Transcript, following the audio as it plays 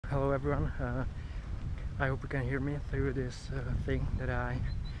Hello everyone, I hope you can hear me through this thing that I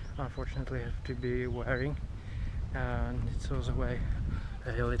unfortunately have to be wearing, and it's also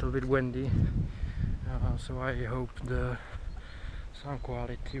a little bit windy, so I hope the sound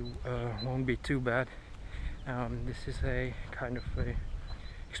quality won't be too bad. This is a kind of a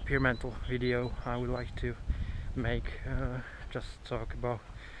experimental video I would like to make, just talk about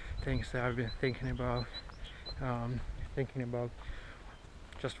things that I've been thinking about,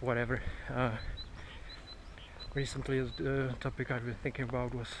 just whatever. Recently the topic I've been thinking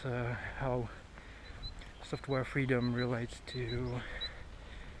about was how software freedom relates to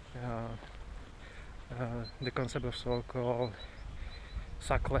the concept of so-called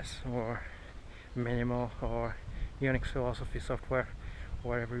Suckless or minimal or Unix philosophy software,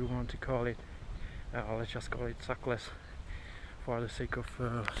 whatever you want to call it. Let's just call it Suckless for the sake of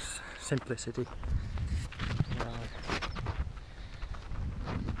simplicity.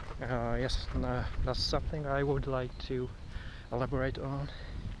 Yes, that's something I would like to elaborate on.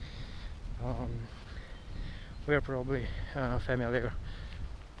 We are probably familiar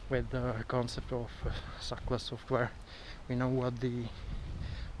with the concept of Suckless software. We know what the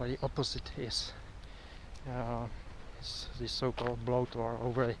opposite is. It's the so-called bloat or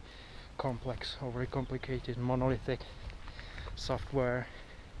overly complex, overly complicated, monolithic software.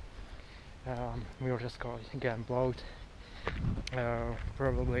 We will just call it again bloat.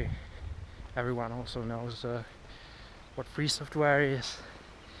 Probably everyone also knows what free software is.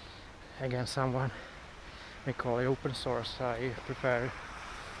 Again, someone may call it open source. I prefer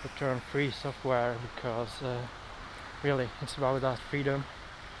the term free software because really it's about that freedom.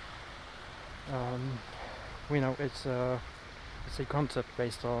 We know it's a concept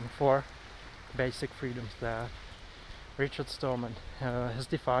based on 4 basic freedoms that Richard Stallman has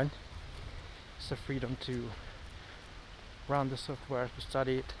defined. It's the freedom to run the software, to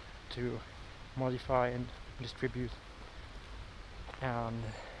study it, to modify and distribute. And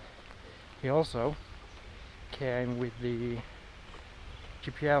he also came with the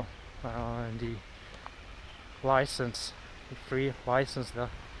GPL, the license, the free license that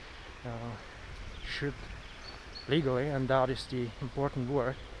should legally, and that is the important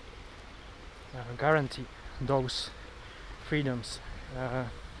word, guarantee those freedoms.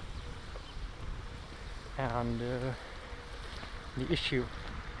 And the issue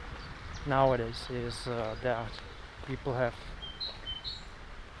nowadays is that people have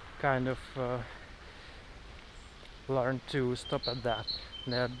kind of learned to stop at that.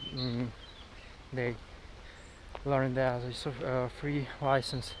 They learn that a free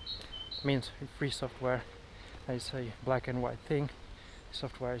license means free software. It's a black and white thing.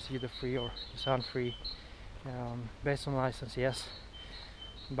 Software is either free or it's unfree. Based on license, yes,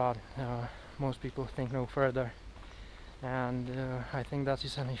 but most people think no further, and I think that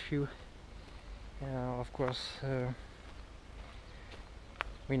is an issue. Of course,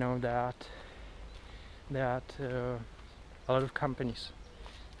 we know that a lot of companies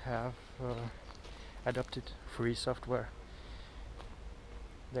have adopted free software.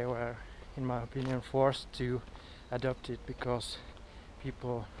 They were, in my opinion, forced to adopt it because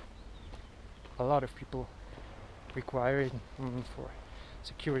a lot of people require it for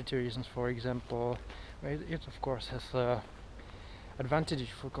security reasons, for example. It of course has advantages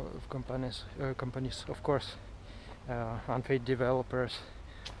for companies, of course. Unpaid developers,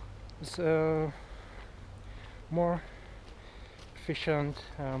 it's a more efficient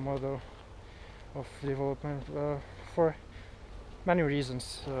model of development. For many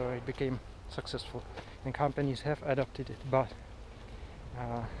reasons it became successful and companies have adopted it, but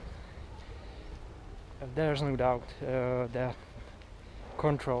there's no doubt that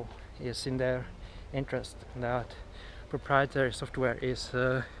control is in their interest, that proprietary software is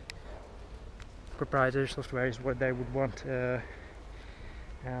what they would want,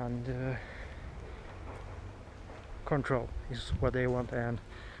 and control is what they want. And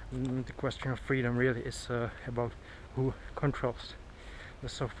the question of freedom really is about who controls the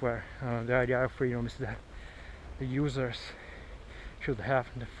software. The idea of freedom is that the users should have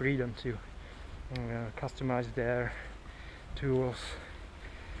the freedom to customize their tools,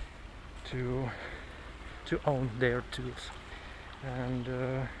 to own their tools. And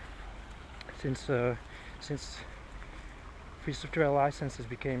since free software licenses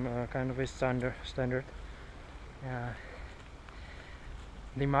became kind of a standard,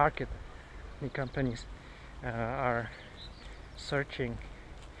 the market, the companies are searching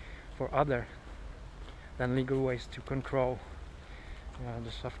for other than legal ways to control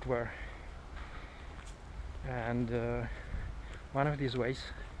the software. And one of these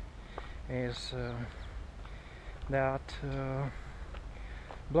ways is that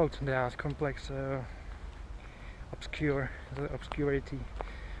blot that complex obscurity,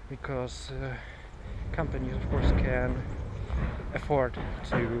 because companies of course can afford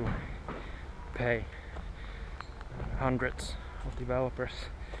to pay hundreds of developers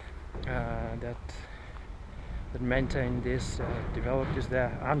that maintain this, develop this,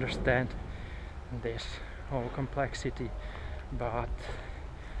 that understand this whole complexity, but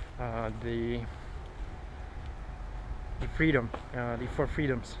the freedom, the four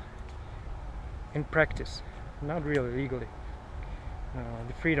freedoms in practice, not really legally.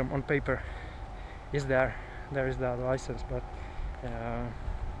 The freedom on paper is there is that license, but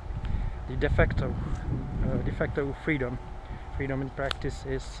the de facto freedom in practice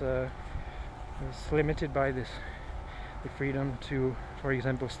is limited by this. The freedom to, for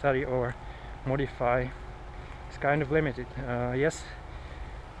example, study or modify is kind of limited. Yes,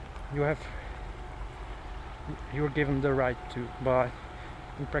 you're given the right to, but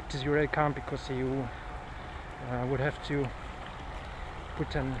in practice you really can't, because you would have to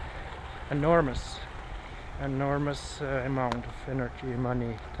put an enormous amount of energy,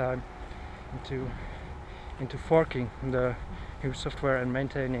 money, time into forking the new software and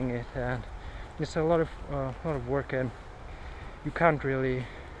maintaining it, and it's a lot of work, and you can't really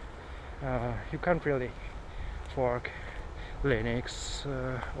fork Linux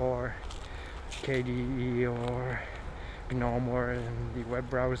or KDE or GNOME or the web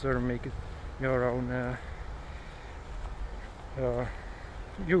browser, make it your own.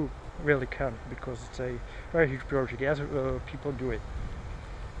 You really can't, because it's a very huge project. As people do it.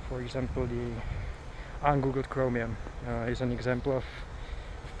 For example, the ungoogled Chromium is an example of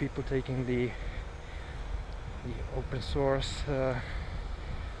people taking the open source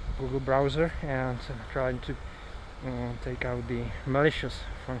Google browser and trying to take out the malicious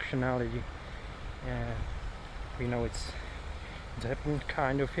functionality. We know it's happened,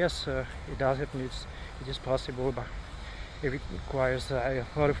 kind of. Yes, it does happen. It is possible, but it requires a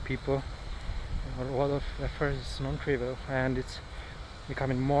lot of people, a lot of effort. It's non-trivial, and it's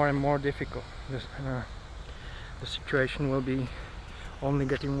becoming more and more difficult. The situation will be only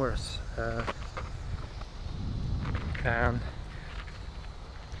getting worse, and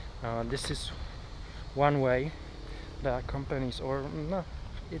this is one way that companies, or no,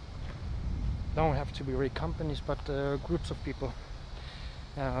 it don't have to be really companies, but groups of people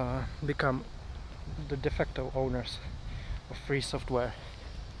become the de facto owners of free software.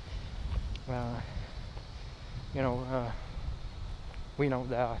 We know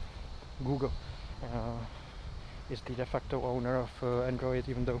that Google is the de facto owner of Android,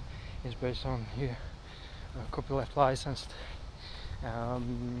 even though it's based on copyleft licensed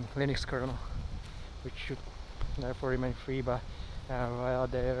Linux kernel, which should therefore remain free, but via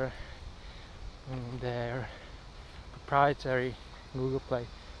their proprietary Google Play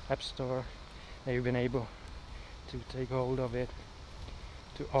App Store, they've been able to take hold of it,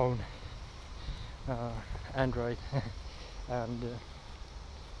 to own Android, and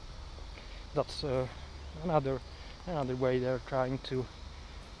that's another way they're trying to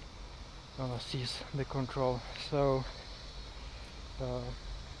seize the control. So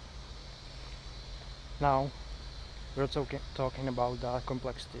now we're talking about that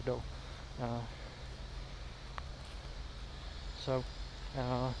complexity, though.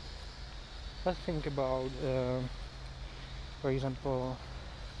 Let's think about, for example,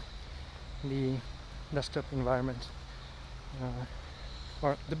 the desktop environment,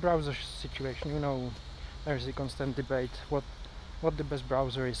 or the browser situation. There's a constant debate what the best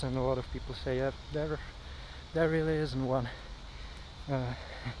browser is, and a lot of people say that there really isn't one.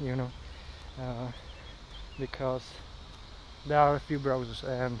 Because there are a few browsers,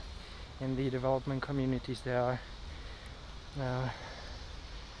 and in the development communities there are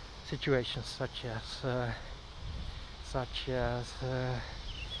situations such as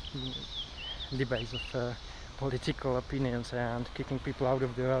debates of political opinions and kicking people out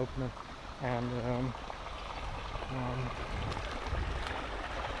of development, and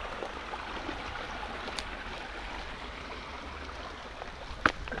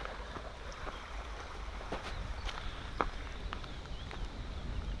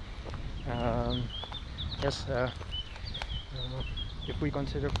yes, if we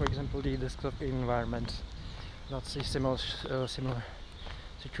consider, for example, the desktop environment, that's a similar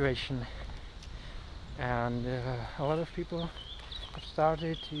situation, and a lot of people have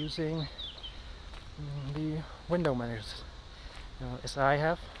started using the window managers. As I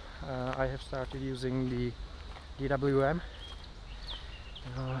have started using the DWM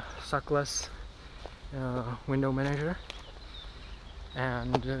Suckless window manager,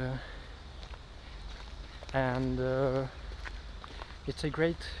 and it's a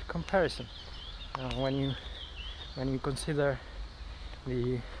great comparison when you consider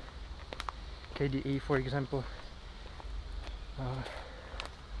the KDE, for example.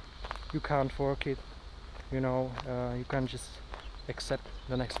 You can't fork it, you can't just accept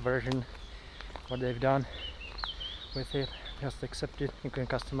the next version, what they've done with it, just accept it. You can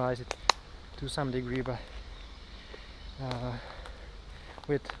customize it to some degree, but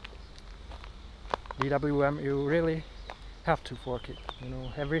with DWM you really have to fork it.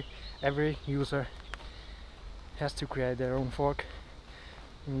 Every user has to create their own fork,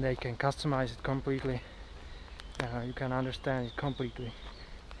 and they can customize it completely. You can understand it completely,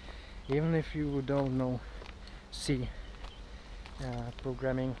 even if you don't know C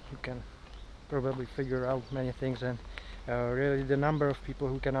programming. You can probably figure out many things, and really the number of people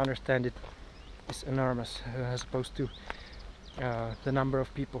who can understand it is enormous, as opposed to the number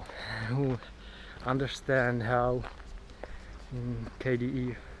of people who understand how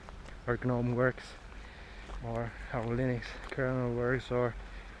KDE or GNOME works, or how Linux kernel works, or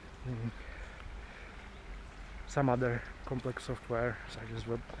some other complex software such as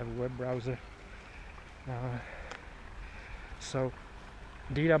a web browser. So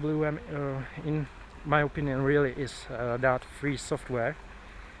DWM, in my opinion, really is that free software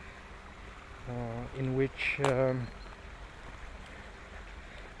in which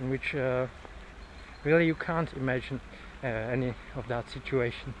really you can't imagine any of that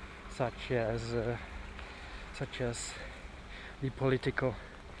situation, such as the political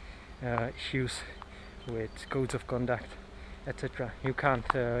issues with codes of conduct, etc. You can't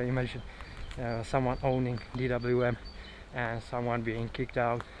imagine someone owning DWM and someone being kicked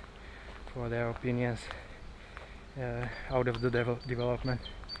out for their opinions out of the development,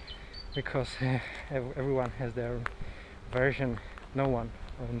 because everyone has their own version. No one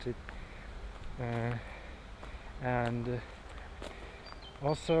owns it, and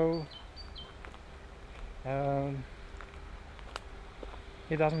also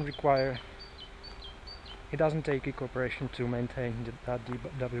it doesn't take a corporation to maintain that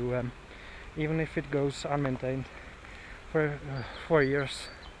DWM. Even if it goes unmaintained for 4 years,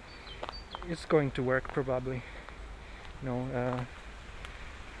 it's going to work probably.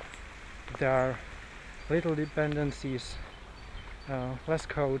 There are little dependencies, less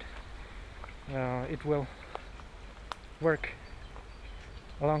code. It will work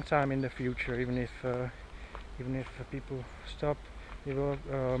a long time in the future, even if people stop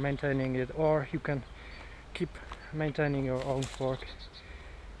maintaining it, or you can keep maintaining your own fork.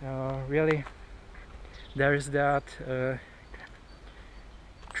 Really, there is that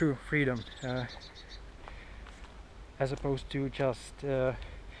true freedom, as opposed to just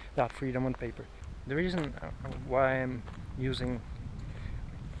that freedom on paper. The reason why I'm using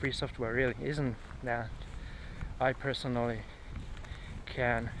free software really isn't that I personally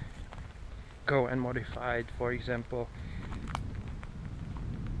can go and modify it. For example,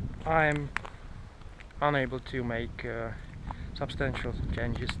 I'm unable to make substantial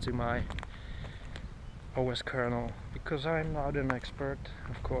changes to my OS kernel because I'm not an expert,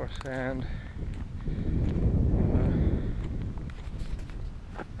 of course, and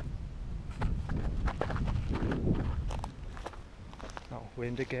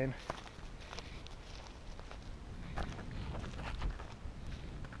wind again.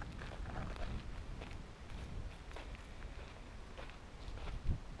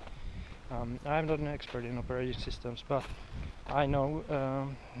 I'm not an expert in operating systems, but I know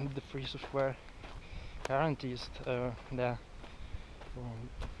the free software guarantees that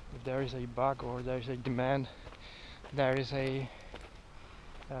if there is a bug or there is a demand, there is a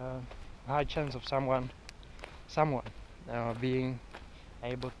high chance of someone being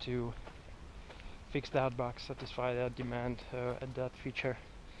able to fix that bug, satisfy that demand, add that feature,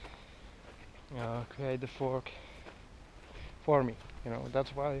 create the fork for me.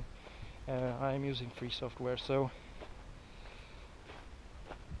 That's why I'm using free software. So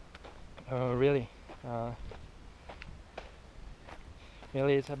really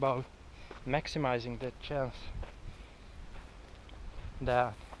it's about maximizing the chance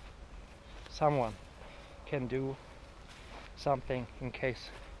that someone can do something in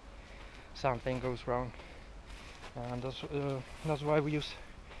case something goes wrong, and that's why we use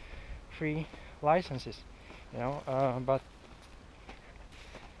free licenses, but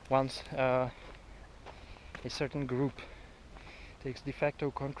once a certain group takes de facto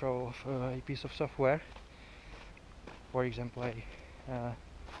control of a piece of software, for example a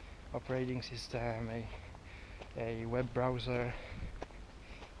operating system, a web browser,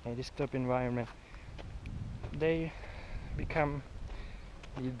 a desktop environment, they become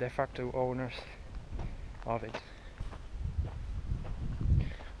the de facto owners of it.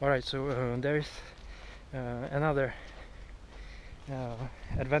 Alright, so there is another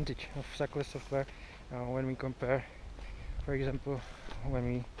advantage of Suckless software when we compare, for example, when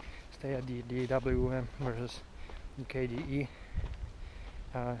we stay at the DWM versus the KDE.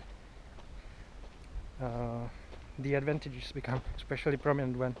 The advantages become especially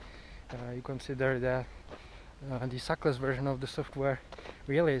prominent when you consider that the Suckless version of the software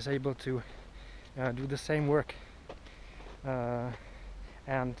really is able to do the same work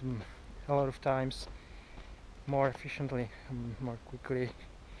and a lot of times more efficiently, more quickly,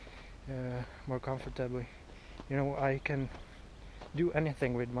 more comfortably. You know, I can do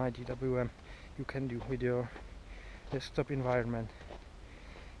anything with my DWM you can do with your desktop environment.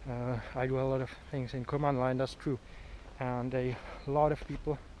 I do a lot of things in command line, that's true, and a lot of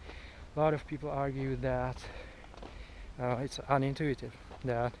people argue that it's unintuitive,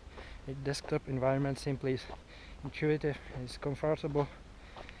 that a desktop environment simply is intuitive, is comfortable,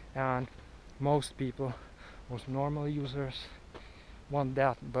 and most people, most normal users want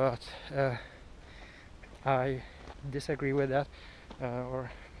that, but I disagree with that,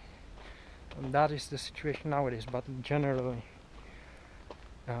 or that is the situation nowadays. But generally,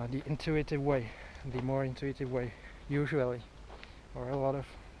 the intuitive way, the more intuitive way, usually, or a lot of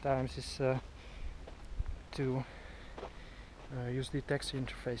times, is to use the text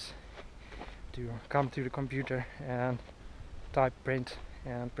interface, to come to the computer and type, print,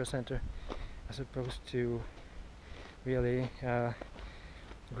 and press enter, as opposed to really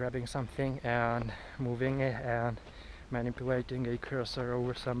grabbing something and moving it and manipulating a cursor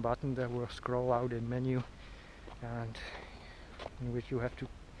over some button that will scroll out in menu, and in which you have to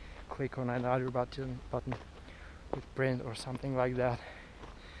click on another button with print or something like that.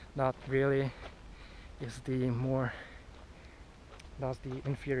 That really is that's the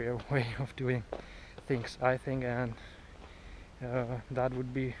inferior way of doing things, I think, and that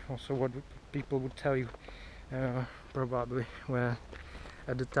would be also what people would tell you probably when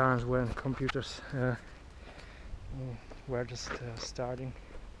at the times when computers were just starting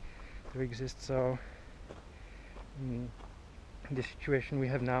to exist. So the situation we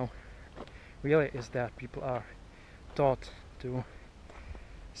have now really is that people are taught to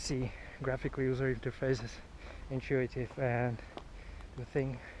see graphical user interfaces intuitive, and to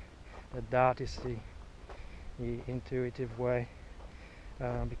think that that is the intuitive way,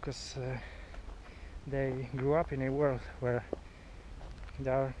 because they grew up in a world where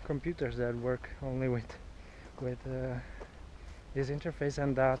there are computers that work only with this interface,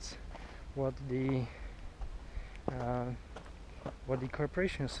 and that's what the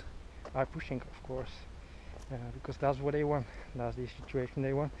corporations are pushing, of course, because that's what they want. That's the situation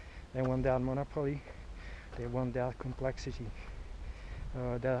they want. They want that monopoly. They want that complexity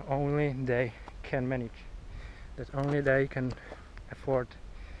that only they can manage, that only they can afford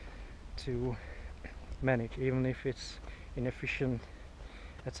to manage, even if it's inefficient,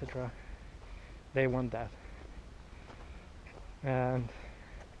 etc. They want that. And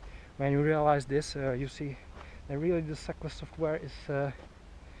when you realize this, you see that really the Suckless software is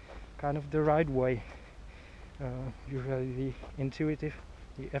kind of the right way, usually the intuitive,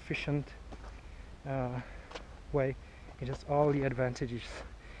 the efficient way. It has all the advantages.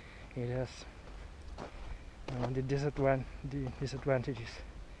 It has the disadvantages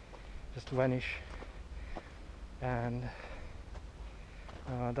just vanish, and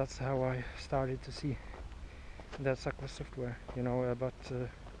that's how I started to see that Suckless software. You know, but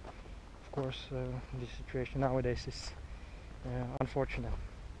of course the situation nowadays is unfortunate,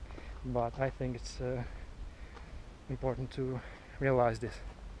 but I think it's important to realize this.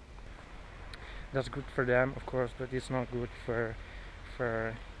 That's good for them, of course, but it's not good for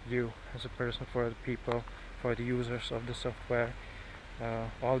you as a person, for the people, for the users of the software.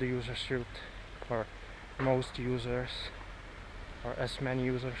 All the users should, or most users, or as many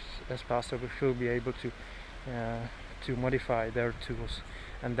users as possible, should be able to modify their tools,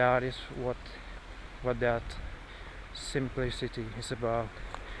 and that is what that simplicity is about.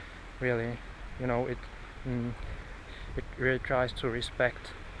 Really, you know, it really tries to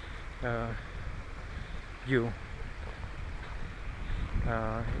respect you.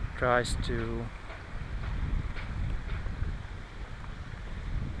 It tries to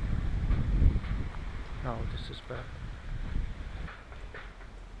this is bad.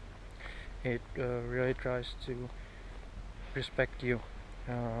 It really tries to respect you.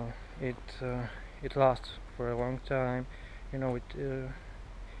 It lasts for a long time. You know, it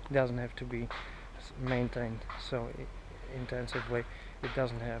doesn't have to be maintained so intensively. It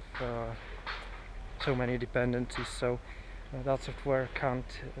doesn't have so many dependencies, so that software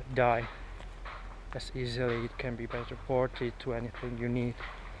can't die as easily. It can be better ported to anything you need.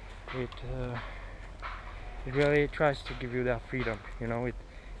 it really tries to give you that freedom. You know, it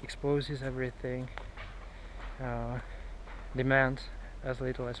exposes everything, demands as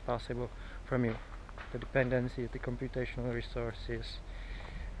little as possible from you. The dependency, the computational resources,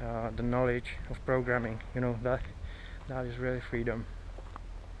 the knowledge of programming. You know, that is really freedom.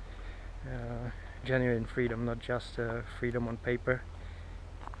 Genuine freedom, not just freedom on paper,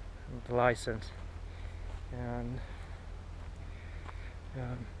 the license. And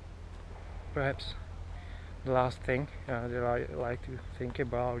perhaps the last thing that I like to think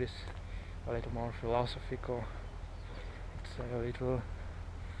about is a little more philosophical. It's a little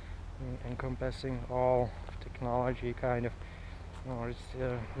encompassing all of technology, kind of, or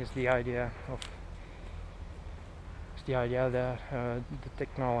it's the idea that the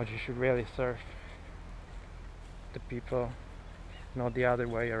technology should really serve the people, not the other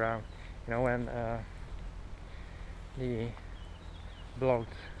way around. You know, when the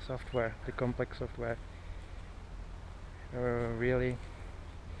blocked software, the complex software, really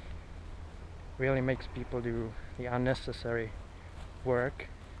makes people do the unnecessary work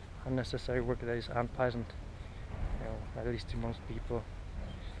that is unpleasant. You know, at least to most people,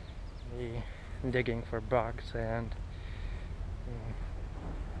 the digging for bugs and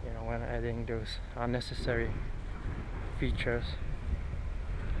you know, when adding those unnecessary features.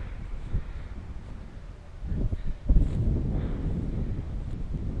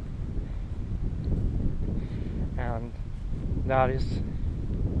 And that is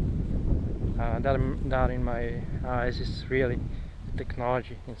that in my eyes is really the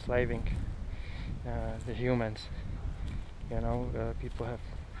technology enslaving the humans. You know, people have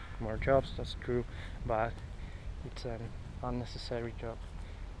more jobs, that's true, but it's an unnecessary job.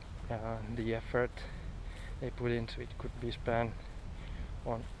 The effort they put into it could be spent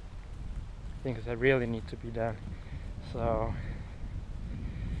on things that really need to be done. So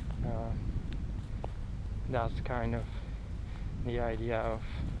that's kind of the idea of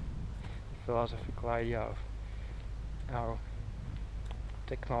the philosophical idea of how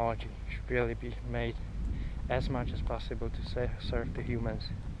technology should really be made as much as possible to serve the humans,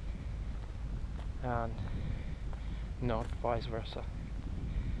 and not vice versa.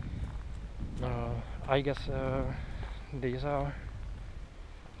 I guess these are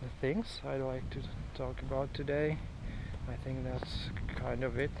the things I'd like to talk about today. I think that's kind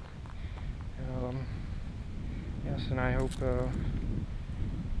of it. Yes, and I hope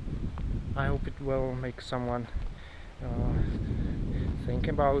it will make someone think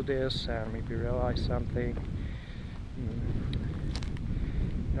about this and maybe realize something. You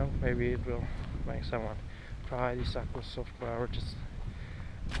know, maybe it will make someone try the Suckless software or just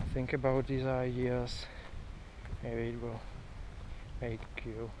think about these ideas. Maybe it will make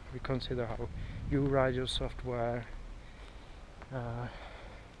you reconsider how you write your software.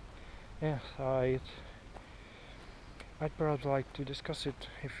 Yes, I'd perhaps like to discuss it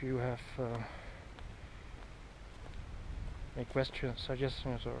if you have any questions,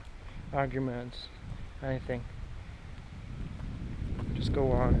 suggestions, or arguments, anything. Just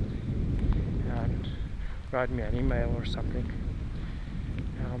go on and write me an email or something.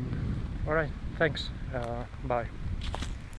 Alright, thanks. Bye.